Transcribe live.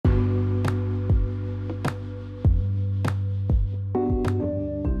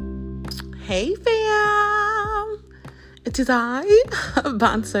Hey fam, it is I,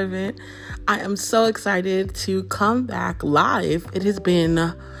 Bond Servant. I am so excited to come back live. It has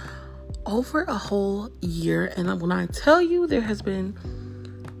been over a whole year, and when I tell you there has been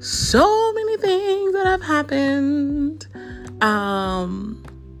so many things that have happened, and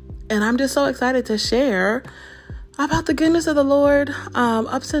I'm just so excited to share about the goodness of the Lord,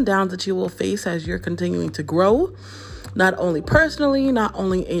 ups and downs that you will face as you're continuing to grow, not only personally, not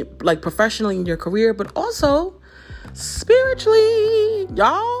only professionally in your career, but also spiritually.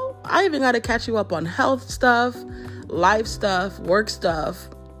 Y'all, I even got to catch you up on health stuff, life stuff, work stuff.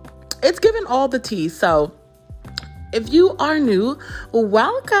 It's given all the tea. So if you are new,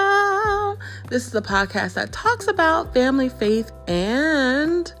 welcome. This is a podcast that talks about family, faith,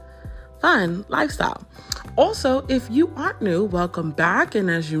 and fun lifestyle. Also, if you aren't new, welcome back. And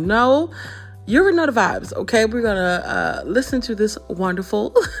as you know, you already know the vibes, okay? We're going to listen to this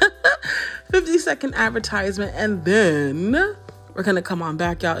wonderful 50-second advertisement, and then we're going to come on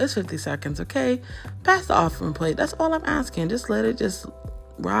back, y'all. It's 50 seconds, okay? Pass the offering plate. That's all I'm asking. Just let it just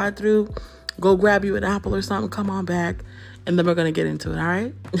ride through. Go grab you an apple or something. Come on back, and then we're going to get into it, all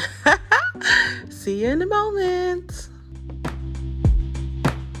right? See you in a moment.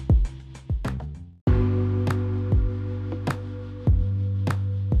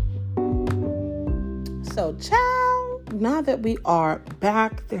 So, ciao. Now that we are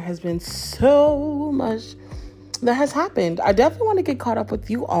back, there has been so much that has happened. I definitely want to get caught up with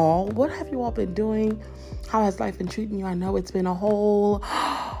you all. What have you all been doing? How has life been treating you? I know it's been a whole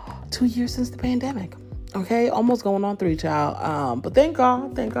 2 years since the pandemic. Okay, almost going on 3, child. But thank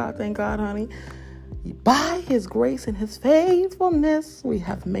God, honey. By His grace and His faithfulness, we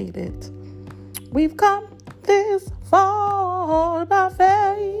have made it. We've come this far by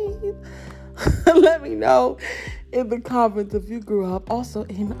faith. Let me know in the comments if you grew up also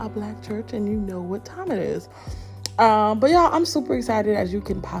in a Black church and you know what time it is. But yeah, I'm super excited, as you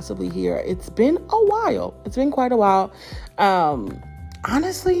can possibly hear. It's been a while. It's been quite a while.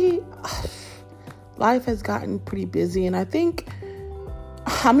 Honestly, life has gotten pretty busy, and I think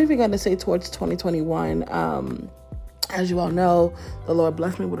I'm even going to say towards 2021. As you all know, the Lord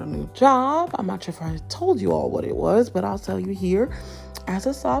blessed me with a new job. I'm not sure if I told you all what it was, but I'll tell you here. As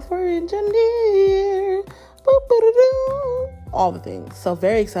a software engineer, all the things. So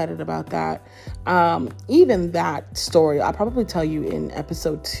very excited about that. Even that story, I'll probably tell you in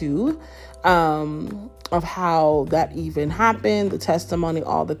episode 2 of how that even happened, the testimony,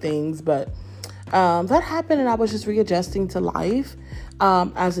 all the things. But that happened, and I was just readjusting to life.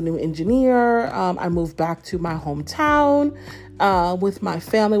 As a new engineer, I moved back to my hometown with my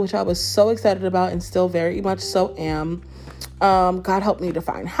family, which I was so excited about and still very much so am. God helped me to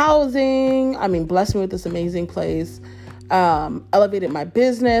find housing. Blessed me with this amazing place. Elevated my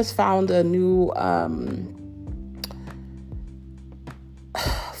business, found a new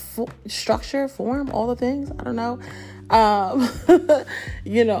structure, form, all the things. I don't know.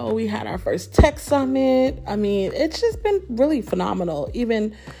 We had our first tech summit. It's just been really phenomenal.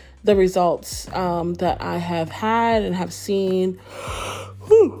 Even the results that I have had and have seen.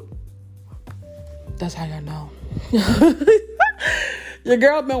 Whew, that's how y'all know. Your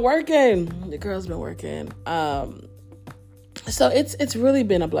girl's been working. So it's really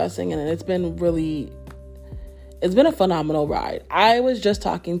been a blessing, and it's been a phenomenal ride. I was just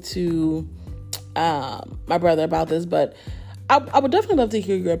talking to my brother about this, but I would definitely love to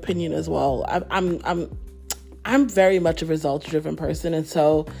hear your opinion as well. I'm very much a results-driven person, and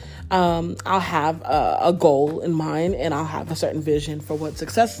so I'll have a goal in mind, and I'll have a certain vision for what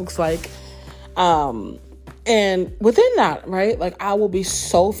success looks like. And within that, right, I will be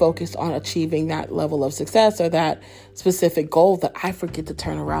so focused on achieving that level of success or that specific goal that I forget to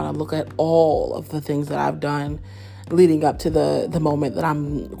turn around and look at all of the things that I've done leading up to the moment that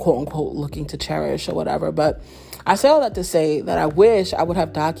I'm quote unquote looking to cherish or whatever. But I say all that to say that I wish I would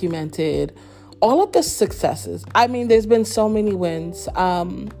have documented all of the successes. There's been so many wins,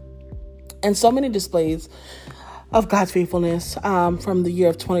 and so many displays of God's faithfulness, from the year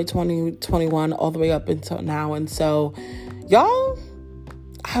of 2020, 21, all the way up until now. And so, y'all,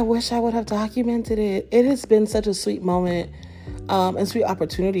 I wish I would have documented it. It has been such a sweet moment, and sweet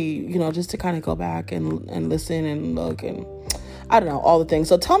opportunity, just to kind of go back and listen and look and I don't know, all the things.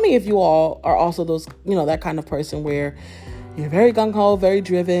 So tell me if you all are also those, that kind of person where you're very gung-ho, very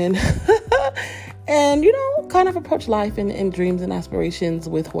driven, and, kind of approach life and dreams and aspirations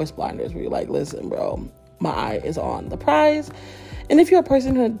with horse blinders, where you're like, listen, bro, my eye is on the prize. And if you're a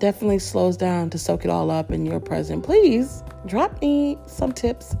person who definitely slows down to soak it all up in your present, please drop me some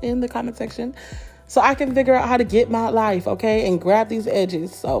tips in the comment section so I can figure out how to get my life, okay, and grab these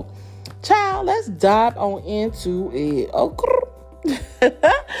edges. So Child, let's dive on into it. Okay.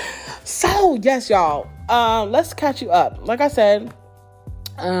 So, yes, y'all. Let's catch you up. Like I said,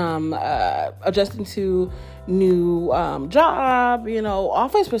 adjusting to new job,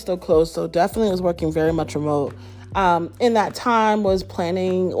 office was still closed, so definitely was working very much remote. In that time was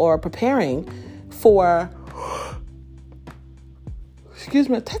planning or preparing for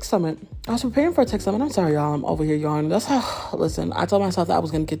a tech summit. I was preparing for a tech summit. I'm sorry, y'all. I'm over here yawning. Listen, I told myself that I was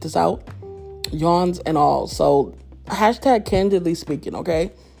going to get this out. Yawns and all. So, hashtag candidly speaking,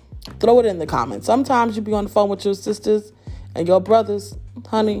 okay? Throw it in the comments. Sometimes you be on the phone with your sisters and your brothers,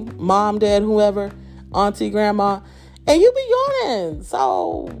 honey, mom, dad, whoever, auntie, grandma, and you be yawning.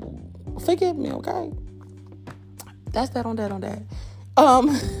 So, forgive me, okay? That's that on that.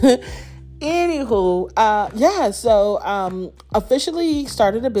 Anywho, so officially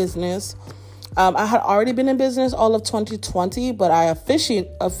started a business. I had already been in business all of 2020, but I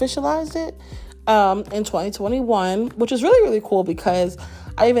officialized it in 2021, which is really, really cool because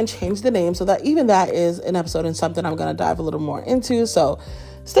I even changed the name, so that even that is an episode and something I'm going to dive a little more into. So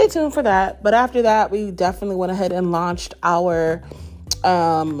stay tuned for that. But after that, we definitely went ahead and launched our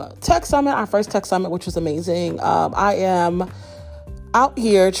tech summit, our first tech summit, which was amazing. I am out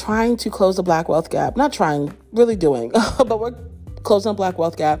here trying to close the Black wealth gap. Not trying, really doing, but we're closing the Black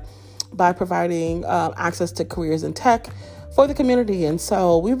wealth gap by providing access to careers in tech for the community. And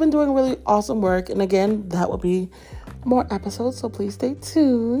so we've been doing really awesome work. And again, that will be more episodes, so please stay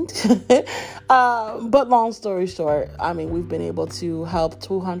tuned. But long story short, we've been able to help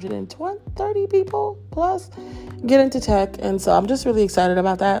 230 people plus get into tech. And so I'm just really excited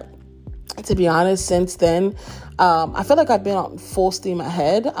about that. To be honest, since then, I feel like I've been on full steam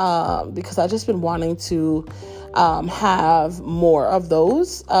ahead because I've just been wanting to have more of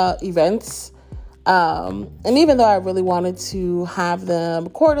those events. And even though I really wanted to have them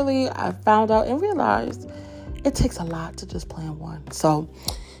quarterly, I found out and realized it takes a lot to just plan one. So,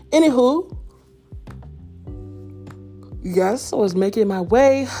 anywho, yes, I was making my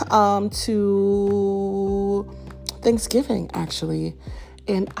way to Thanksgiving, actually.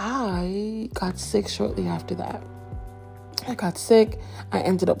 And I got sick shortly after that. I got sick. I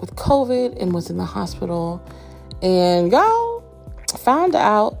ended up with COVID and was in the hospital. And y'all, found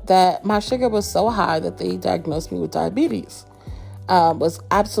out that my sugar was so high that they diagnosed me with diabetes. Was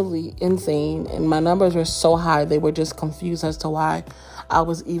absolutely insane. And my numbers were so high, they were just confused as to why I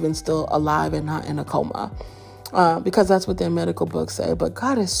was even still alive and not in a coma. Because that's what their medical books say. But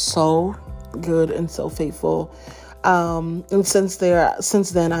God is so good and so faithful. And since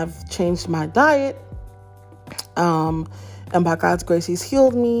then, I've changed my diet. And by God's grace, He's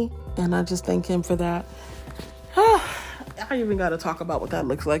healed me. And I just thank Him for that. I even got to talk about what that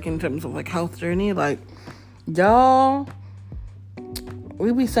looks like in terms of health journey. Y'all,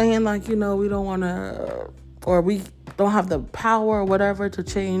 we be saying we don't want to, or we don't have the power or whatever to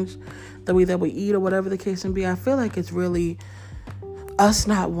change the way that we eat or whatever the case may be. I feel like it's really us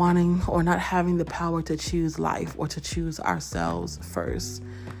not wanting or not having the power to choose life or to choose ourselves first.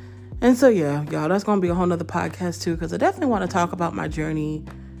 And so, yeah, y'all, that's going to be a whole nother podcast too, because I definitely want to talk about my journey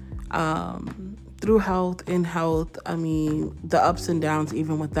through health, in health. The ups and downs,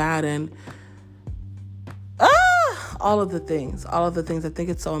 even with that, and all of the things. I think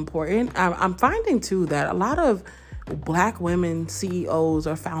it's so important. I'm finding too that a lot of Black women CEOs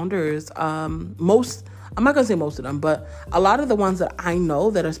or founders, I'm not going to say most of them, but a lot of the ones that I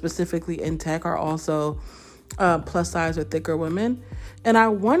know that are specifically in tech are also plus size or thicker women. And I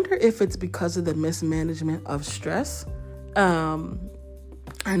wonder if it's because of the mismanagement of stress.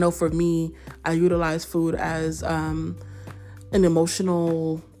 I know for me, I utilize food as an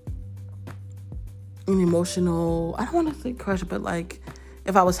emotional, I don't want to say crush, but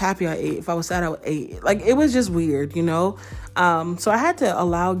if I was happy, I ate. If I was sad, I ate. It was just weird, So I had to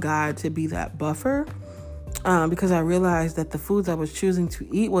allow God to be that buffer. Because I realized that the foods I was choosing to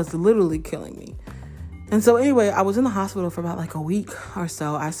eat was literally killing me. And so anyway, I was in the hospital for about a week or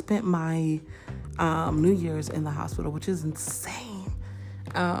so. I spent my New Year's in the hospital, which is insane.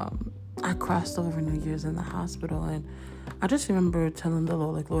 I crossed over New Year's in the hospital, and I just remember telling the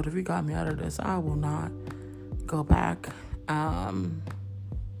Lord, Lord, if you got me out of this, I will not go back.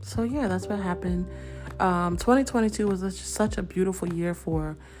 So yeah, that's what happened. 2022 was just such a beautiful year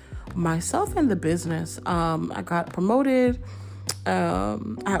for myself and the business. I got promoted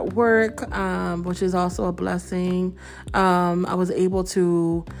at work, which is also a blessing. I was able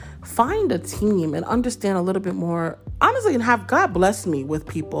to find a team and understand a little bit more, honestly, and have God bless me with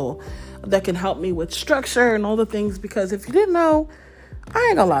people that can help me with structure and all the things. Because if you didn't know, I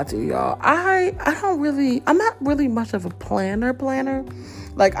ain't gonna lie to you, y'all. I'm not really much of a planner.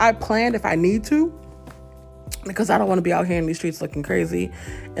 Like, I planned if I need to, because I don't want to be out here in these streets looking crazy,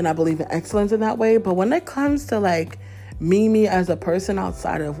 and I believe in excellence in that way. But when it comes to like me as a person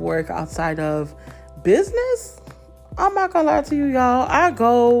outside of work, outside of business, I'm not gonna lie to you, y'all. I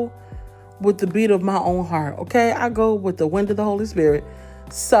go with the beat of my own heart, okay? I go with the wind of the Holy Spirit.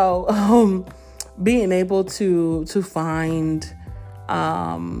 So being able to find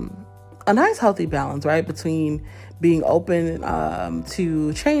a nice healthy balance, right, between being open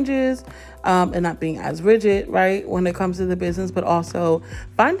to changes and not being as rigid, right, when it comes to the business, but also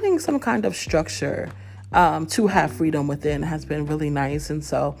finding some kind of structure to have freedom within has been really nice. And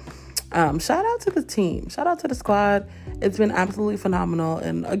so shout out to the team, shout out to the squad. It's been absolutely phenomenal.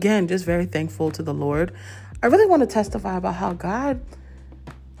 And again, just very thankful to the Lord. I really want to testify about how God,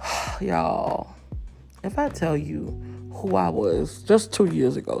 y'all, if I tell you who I was just 2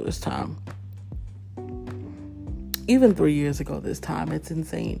 years ago this time, even 3 years ago this time, it's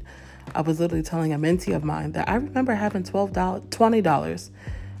insane. I was literally telling a mentee of mine that I remember having $20,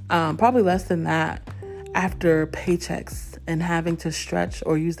 probably less than that, after paychecks, and having to stretch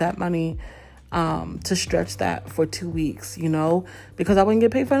or use that money to stretch that for 2 weeks, because I wouldn't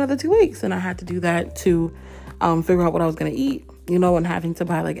get paid for another 2 weeks. And I had to do that to figure out what I was going to eat, and having to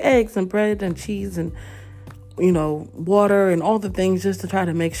buy like eggs and bread and cheese and, water and all the things just to try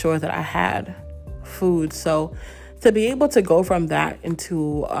to make sure that I had food. So to be able to go from that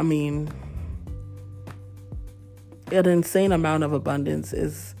into, an insane amount of abundance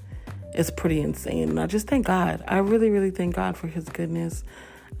is pretty insane. And I just thank God. I really, really thank God for his goodness.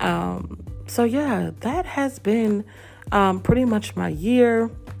 So yeah, that has been pretty much my year.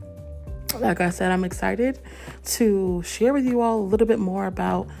 Like I said, I'm excited to share with you all a little bit more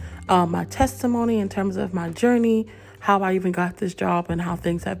about my testimony in terms of my journey, how I even got this job, and how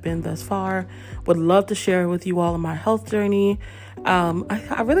things have been thus far. Would love to share with you all in my health journey.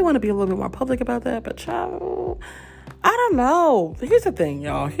 I really want to be a little bit more public about that, but child, I don't know. Here's the thing,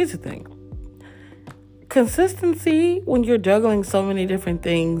 y'all. Here's the thing. Consistency when you're juggling so many different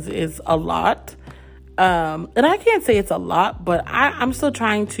things is a lot. And I can't say it's a lot, but I'm still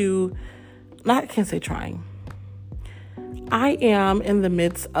trying to, I can't say trying. I am in the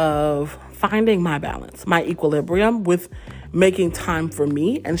midst of finding my balance, my equilibrium with making time for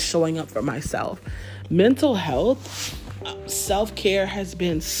me and showing up for myself. Mental health, self-care has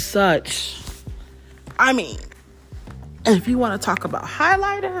been such, if you want to talk about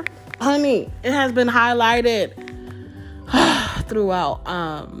highlighter, honey, it has been highlighted throughout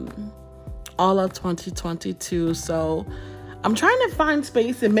all of 2022. So I'm trying to find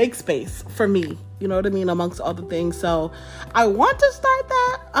space and make space for me, amongst other things. So I want to start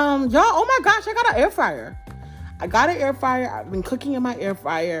that. Y'all, oh my gosh, I got an air fryer. I've been cooking in my air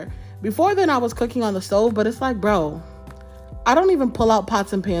fryer. Before then, I was cooking on the stove, but it's like, bro, I don't even pull out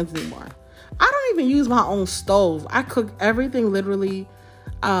pots and pans anymore. I don't even use my own stove. I cook everything literally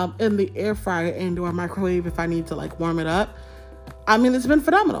in the air fryer and or microwave if I need to like warm it up. It's been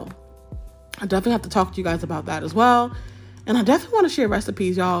phenomenal. I definitely have to talk to you guys about that as well. And I definitely want to share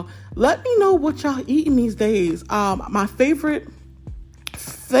recipes, y'all. Let me know what y'all eating these days. My favorite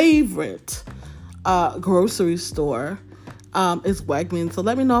grocery store is Wegmans. So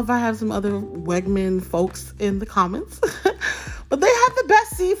let me know if I have some other Wegman folks in the comments. But they have the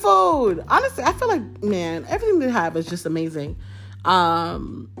best seafood. Honestly, I feel like, man, everything they have is just amazing.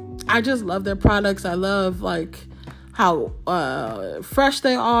 I just love their products. I love like how fresh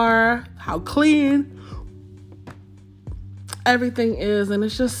they are, how clean everything is, and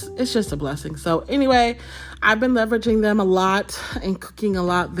it's just a blessing. So anyway, I've been leveraging them a lot and cooking a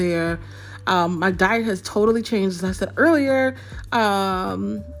lot there. My diet has totally changed. As I said earlier, I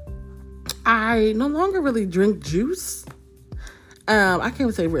no longer really drink juice. I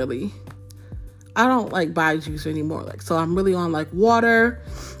can't say really. I don't like buy juice anymore. So I'm really on like water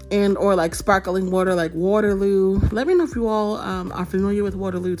and or like sparkling water, like Waterloo. Let me know if you all are familiar with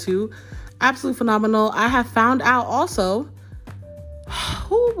Waterloo too. Absolutely phenomenal. I have found out also.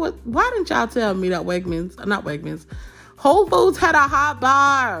 Why didn't y'all tell me that Whole Foods had a hot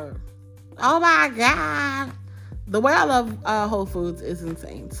bar? Oh my God. The way I love Whole Foods is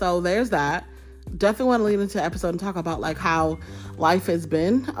insane. So there's that. Definitely want to lead into the episode and talk about like how life has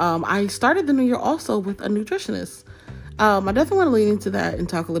been. I started the new year also with a nutritionist. I definitely want to lead into that and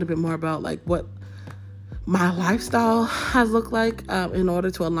talk a little bit more about like what my lifestyle has looked like in order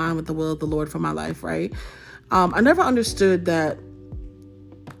to align with the will of the Lord for my life, right? I never understood that.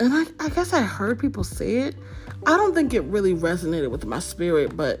 And I guess I heard people say it. I don't think it really resonated with my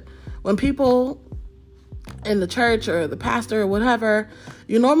spirit, but when people in the church or the pastor or whatever,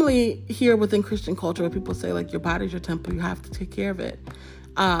 you normally hear within Christian culture where people say like your body's your temple, you have to take care of it.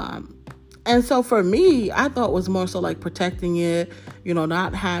 And so for me, I thought it was more so like protecting it,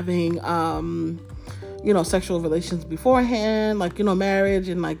 not having, sexual relations beforehand, like, marriage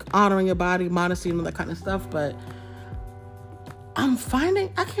and like honoring your body, modesty and all that kind of stuff. But I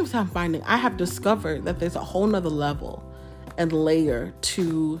have discovered that there's a whole nother level and layer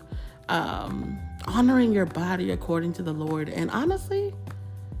to honoring your body according to the Lord. And honestly,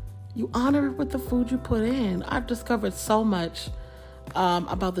 you honor it with the food you put in. I've discovered so much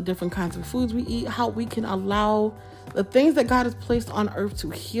about the different kinds of foods we eat, how we can allow the things that God has placed on earth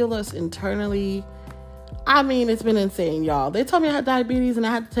to heal us internally. I mean, it's been insane, y'all. They told me I had diabetes and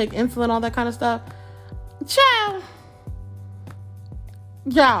I had to take insulin, all that kind of stuff. Ciao.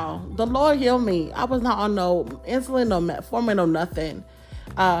 Y'all, the Lord healed me. I was not on no insulin, no metformin, no nothing.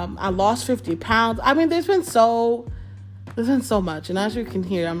 I lost 50 pounds. I mean, there's been so much. And as you can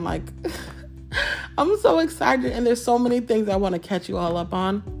hear, I'm like, I'm so excited. And there's so many things I want to catch you all up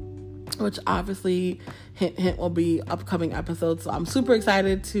on, which obviously, hint, will be upcoming episodes. So I'm super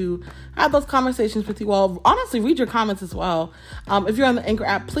excited to have those conversations with you all. Honestly, read your comments as well. If you're on the Anchor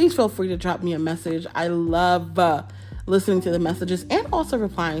app, please feel free to drop me a message. I love listening to the messages and also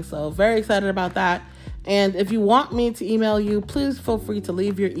replying. So very excited about that. And if you want me to email you, please feel free to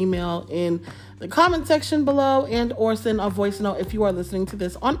leave your email in the comment section below and or send a voice note if you are listening to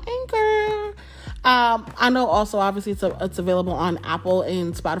this on Anchor. I know also obviously it's available on Apple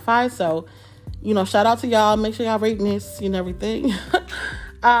and Spotify. So, shout out to y'all. Make sure y'all rate this and everything.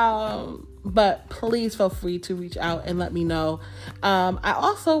 But please feel free to reach out and let me know. I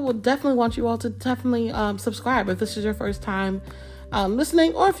also would definitely want you all to definitely subscribe if this is your first time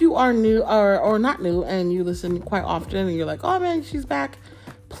listening, or if you are new or not new and you listen quite often and you're like, oh man, she's back.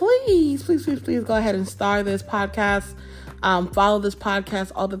 Please go ahead and star this podcast. Follow this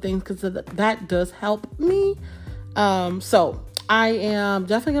podcast, all the things, because that does help me. So I am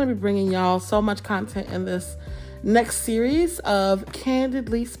definitely going to be bringing y'all so much content in this next series of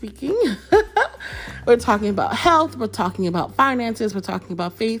Candidly Speaking. We're talking about health. We're talking about finances. We're talking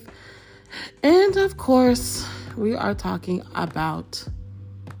about faith. And of course, we are talking about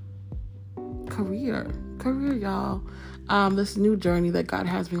career, y'all. This new journey that God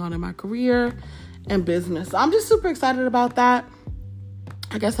has me on in my career and business. So I'm just super excited about that.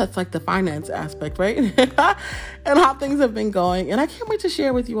 I guess that's like the finance aspect, right? And how things have been going. And I can't wait to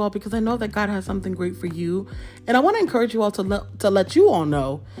share with you all, because I know that God has something great for you. And I want to encourage you all to let you all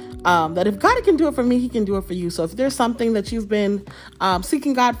know that if God can do it for me, he can do it for you. So if there's something that you've been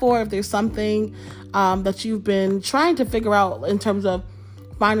seeking God for, if there's something that you've been trying to figure out in terms of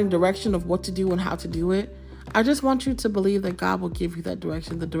finding direction of what to do and how to do it, I just want you to believe that God will give you that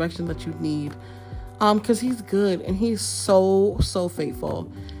direction, the direction that you need. Because he's good and he's so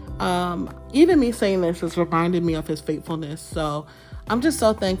faithful. Even me saying this has reminded me of his faithfulness. So I'm just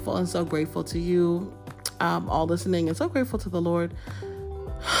so thankful and so grateful to you all listening, and so grateful to the Lord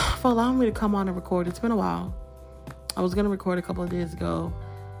for allowing me to come on and record. It's been a while. I was going to record a couple of days ago,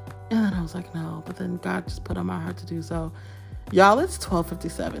 and then I was like, no, but then God just put on my heart to do so. Y'all, it's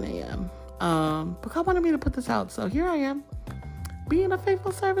 12:57 a.m. But God wanted me to put this out. So here I am, being a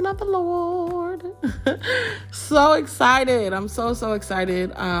faithful servant of the Lord. So excited. I'm so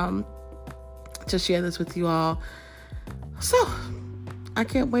excited to share this with you all. So I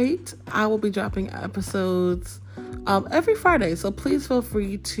can't wait. I will be dropping episodes every Friday. So please feel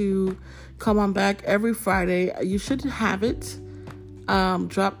free to come on back every Friday. You should have it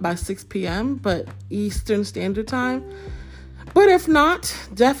dropped by 6 p.m. but Eastern Standard Time. But if not,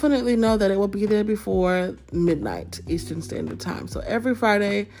 definitely know that it will be there before midnight Eastern Standard Time. So every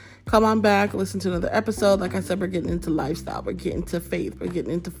Friday, come on back, listen to another episode. Like I said, we're getting into lifestyle. We're getting into faith. We're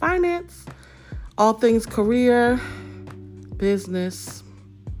getting into finance. All things career, business,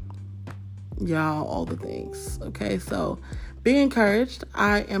 y'all, all the things. Okay, so be encouraged.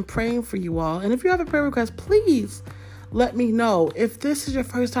 I am praying for you all. And if you have a prayer request, please let me know. If this is your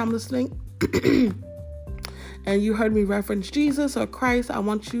first time listening, and you heard me reference Jesus or Christ, I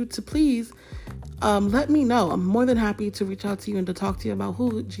want you to please let me know. I'm more than happy to reach out to you and to talk to you about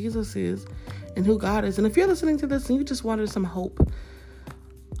who Jesus is and who God is. And if you're listening to this and you just wanted some hope,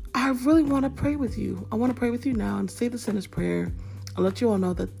 I really want to pray with you. I want to pray with you now and say the sinner's prayer. I'll let you all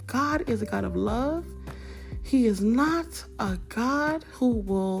know that God is a God of love. He is not a God who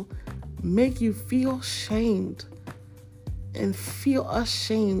will make you feel shamed and feel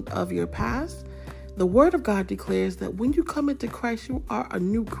ashamed of your past. The word of God declares that when you come into Christ, you are a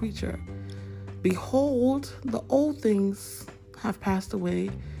new creature. Behold, the old things have passed away,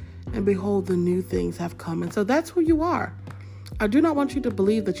 and behold, the new things have come. And so that's who you are. I do not want you to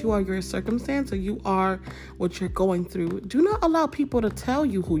believe that you are your circumstance or you are what you're going through. Do not allow people to tell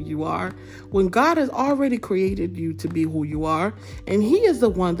you who you are when God has already created you to be who you are, and He is the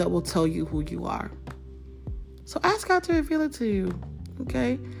one that will tell you who you are. So ask God to reveal it to you,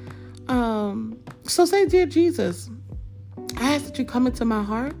 okay? So say, dear Jesus, I ask that you come into my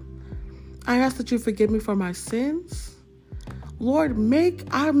heart. I ask that you forgive me for my sins. Lord,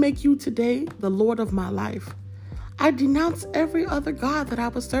 I make you today the Lord of my life. I denounce every other God that I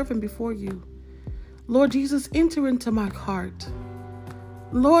was serving before you. Lord Jesus, enter into my heart.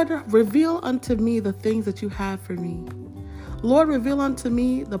 Lord, reveal unto me the things that you have for me. Lord, reveal unto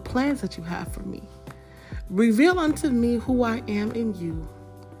me the plans that you have for me. Reveal unto me who I am in you.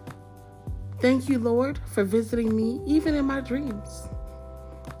 Thank you, Lord, for visiting me even in my dreams.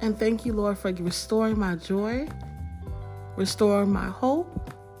 And thank you, Lord, for restoring my joy, restoring my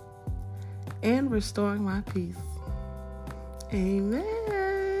hope, and restoring my peace. Amen.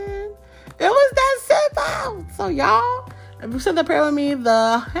 It was that simple. So y'all, if you said the prayer with me,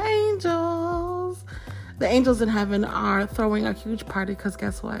 the angels in heaven are throwing a huge party, because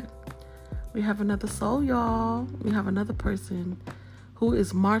guess what? We have another soul, y'all. We have another person who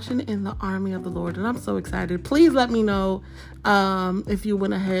is marching in the army of the Lord. And I'm so excited. Please let me know if you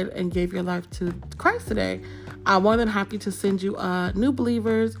went ahead and gave your life to Christ today. I'm more than happy to send you a new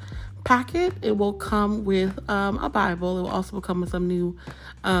believers packet. It will come with a Bible. It will also come with some new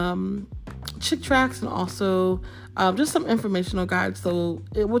chick tracts and also just some informational guides. So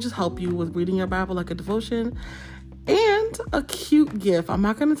it will just help you with reading your Bible like a devotion, and a cute gift. I'm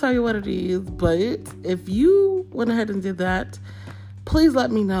not going to tell you what it is, but if you went ahead and did that, please let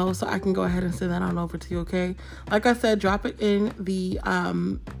me know so I can go ahead and send that on over to you, okay? Like I said, drop it in the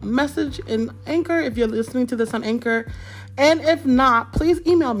message in Anchor if you're listening to this on Anchor. And if not, please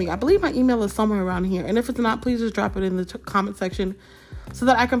email me. I believe my email is somewhere around here. And if it's not, please just drop it in the comment section so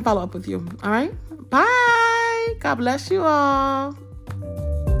that I can follow up with you. All right? Bye. God bless you all.